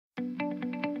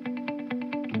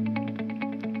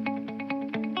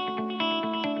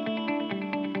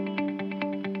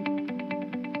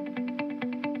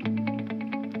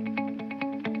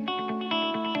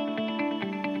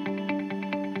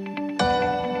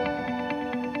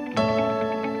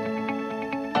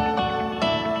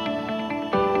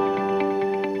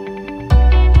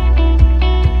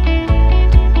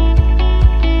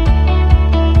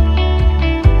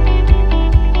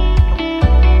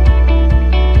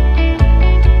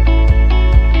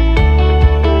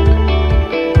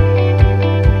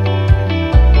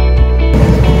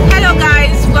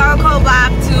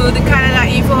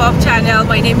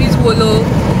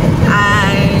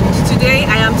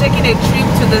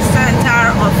the center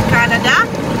of Canada,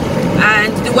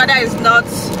 and the weather is not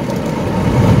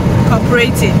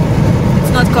cooperating.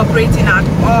 It's not cooperating at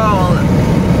all.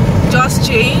 Just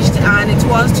changed and it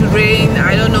wants to rain.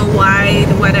 I don't know why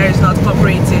the weather is not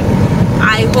cooperating.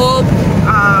 I hope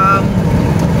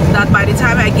that by the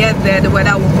time I get there, the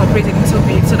weather will cooperate a little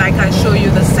bit so that I can show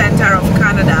you the center of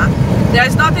Canada. There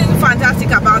is nothing fantastic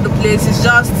about the place. It's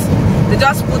just they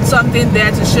just put something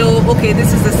there to show, okay,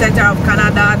 this is the center of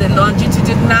Canada, the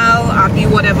longitudinal,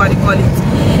 whatever they call it.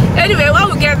 Anyway,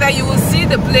 when we get there, you will see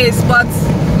the place, but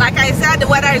like I said, the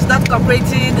weather is not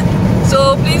cooperating,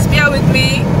 so please bear with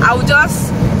me. I will just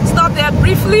stop there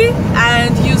briefly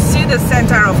and you see the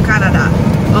center of Canada.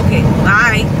 Okay,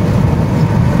 bye.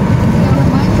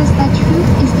 Reminds us that truth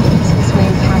is the easiest way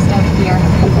to cast out fear.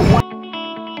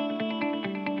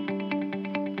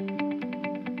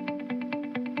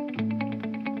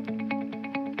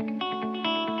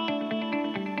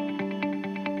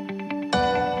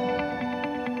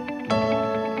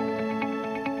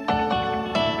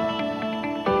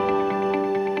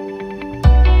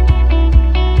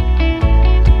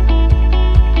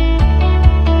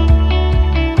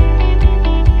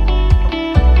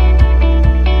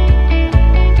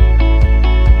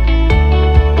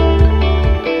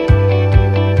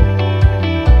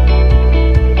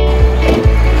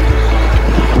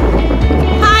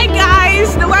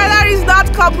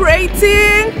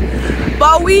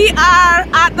 But we are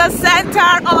at the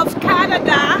center of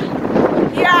Canada.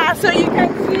 Yeah, so you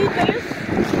can see this.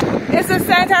 It's the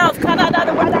center of Canada.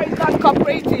 The weather is not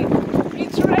cooperating.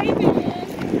 It's raining.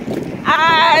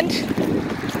 And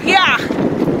yeah,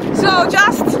 so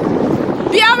just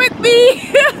bear with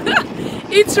me.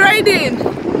 It's raining.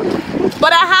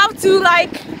 But I have to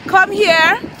like come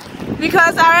here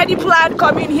because I already planned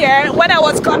coming here. When I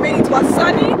was coming, it was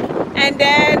sunny, and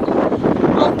then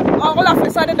all of a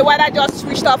sudden the weather just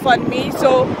switched off on me.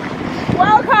 So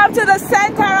welcome to the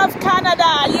center of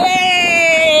Canada.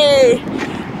 Yay!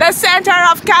 The center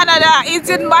of Canada is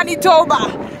in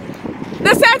Manitoba.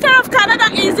 The center of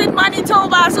Canada is in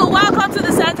Manitoba. So welcome to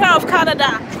the center of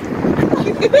Canada.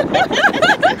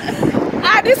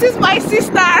 And this is my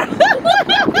sister.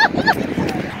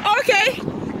 Okay,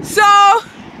 so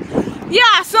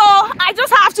yeah, so I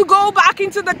just have to go back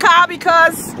into the car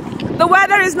because the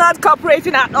weather is not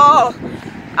cooperating at all.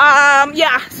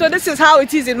 Yeah, so this is how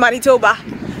it is in Manitoba.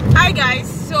 Hi guys,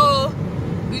 so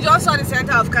we just saw the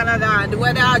center of Canada and the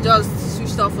weather just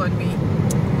switched off on me,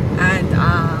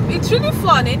 and it's really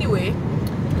fun anyway.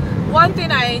 One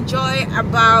thing I enjoy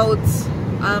about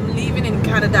living in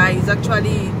Canada is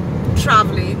actually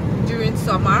traveling during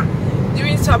summer.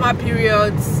 During summer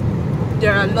periods,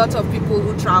 there are a lot of people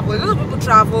who travel. A lot of people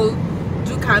travel,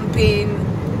 do camping,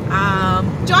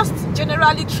 just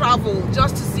generally travel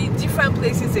just to see different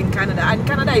places in Canada. And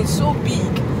Canada is so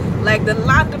big, like the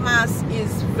landmass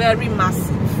is very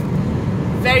massive,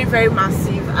 very, very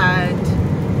massive,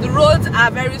 and the roads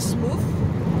are very smooth.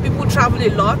 People travel a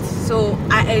lot, so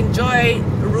I enjoy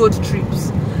road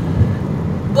trips.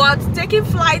 But taking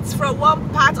flights from one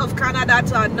part of Canada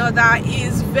to another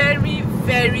is very,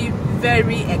 very,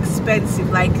 very expensive,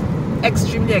 like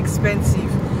extremely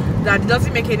expensive. That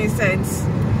doesn't make any sense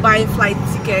buying flight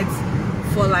tickets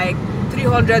for like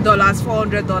 $300,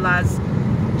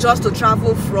 $400 just to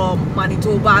travel from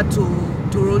Manitoba to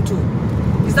Toronto.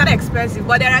 It's not expensive,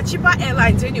 but there are cheaper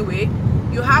airlines anyway.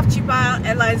 You have cheaper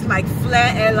airlines like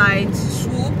Flair Airlines,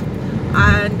 Swoop,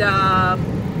 and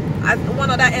one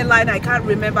other airline, I can't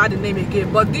remember the name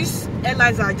again, but these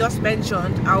airlines I just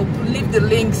mentioned, I'll leave the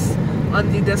links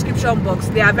on the description box.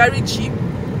 They are very cheap,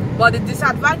 but the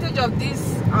disadvantage of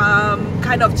these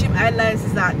kind of cheap airlines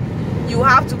is that you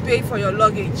have to pay for your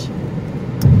luggage.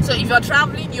 So if you're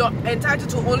traveling, you're entitled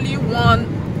to only one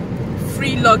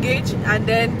free luggage, and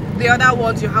then the other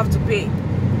ones you have to pay.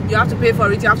 You have to pay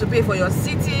for it, you have to pay for your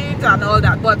seating and all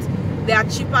that, but they are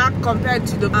cheaper compared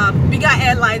to the bigger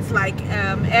airlines like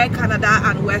Air Canada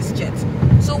and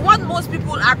WestJet. So what most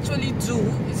people actually do,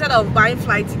 instead of buying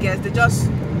flight tickets, they just,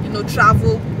 you know,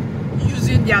 travel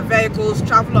using their vehicles,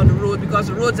 travel on the road, because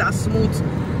the roads are smooth.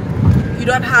 You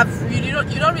don't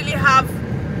really have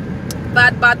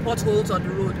bad potholes on the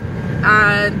road,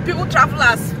 and people travel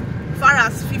as far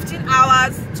as 15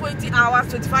 hours, 20 hours,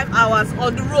 25 hours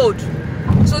on the road.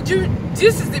 So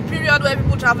this is the period where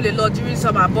people travel a lot during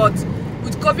summer, but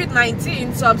with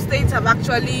COVID-19, some states have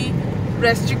actually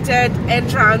restricted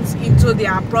entrance into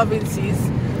their provinces.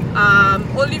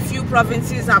 Only few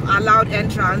provinces have allowed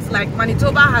entrance, like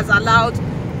Manitoba has allowed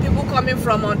people coming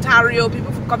from Ontario,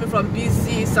 people coming from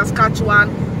BC, Saskatchewan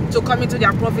to come into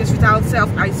their province without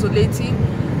self-isolating.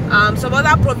 Some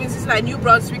other provinces like New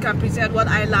Brunswick and Prince Edward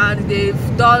Island,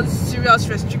 they've done serious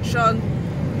restriction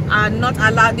and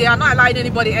they are not allowing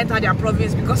anybody enter their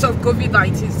province because of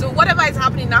COVID-19. So whatever is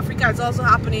happening in Africa is also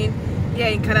happening here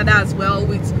in Canada as well,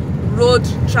 with road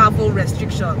travel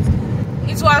restrictions.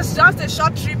 It was just a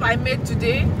short trip I made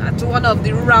today to one of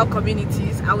the rural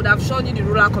communities. I would have shown you the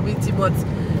rural community, but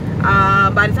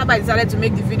by the time I decided to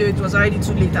make the video, it was already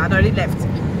too late. I had already left.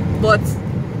 But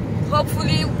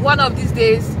hopefully one of these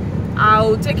days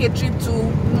I'll take a trip to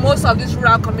most of these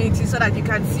rural communities so that you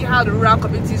can see how the rural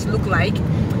communities look like.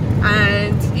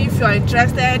 And if you're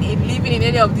interested in living in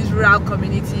any of these rural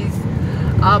communities,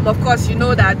 of course you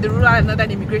know that the Rural and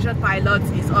Northern Immigration Pilot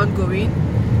is ongoing.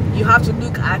 You have to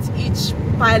look at each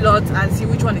pilot and see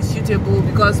which one is suitable,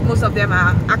 because most of them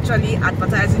are actually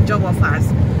advertising job offers,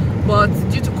 but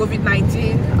due to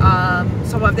COVID-19,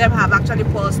 some of them have actually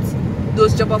paused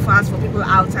those job offers for people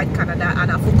outside Canada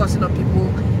and are focusing on people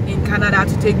in Canada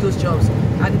to take those jobs.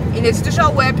 And in a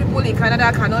situation where people in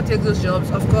Canada cannot take those jobs,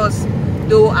 of course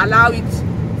they'll allow it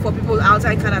for people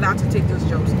outside Canada to take those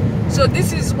jobs. So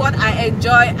this is what I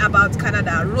enjoy about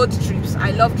Canada: road trips.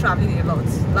 I love traveling a lot.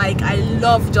 Like, I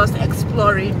love just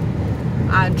exploring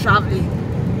and traveling.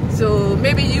 So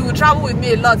maybe you will travel with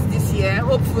me a lot this year,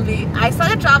 hopefully. I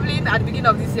started traveling at the beginning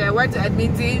of this year. I went to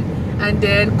Edmonton, and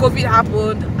then COVID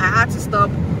happened. I had to stop.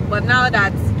 But now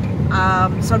that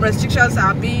some restrictions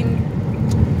are being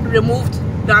removed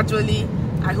gradually,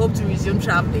 I hope to resume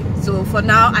traveling. So for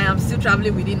now, I am still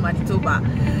traveling within Manitoba.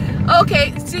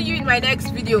 Okay, see you in my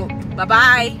next video. Bye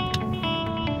bye.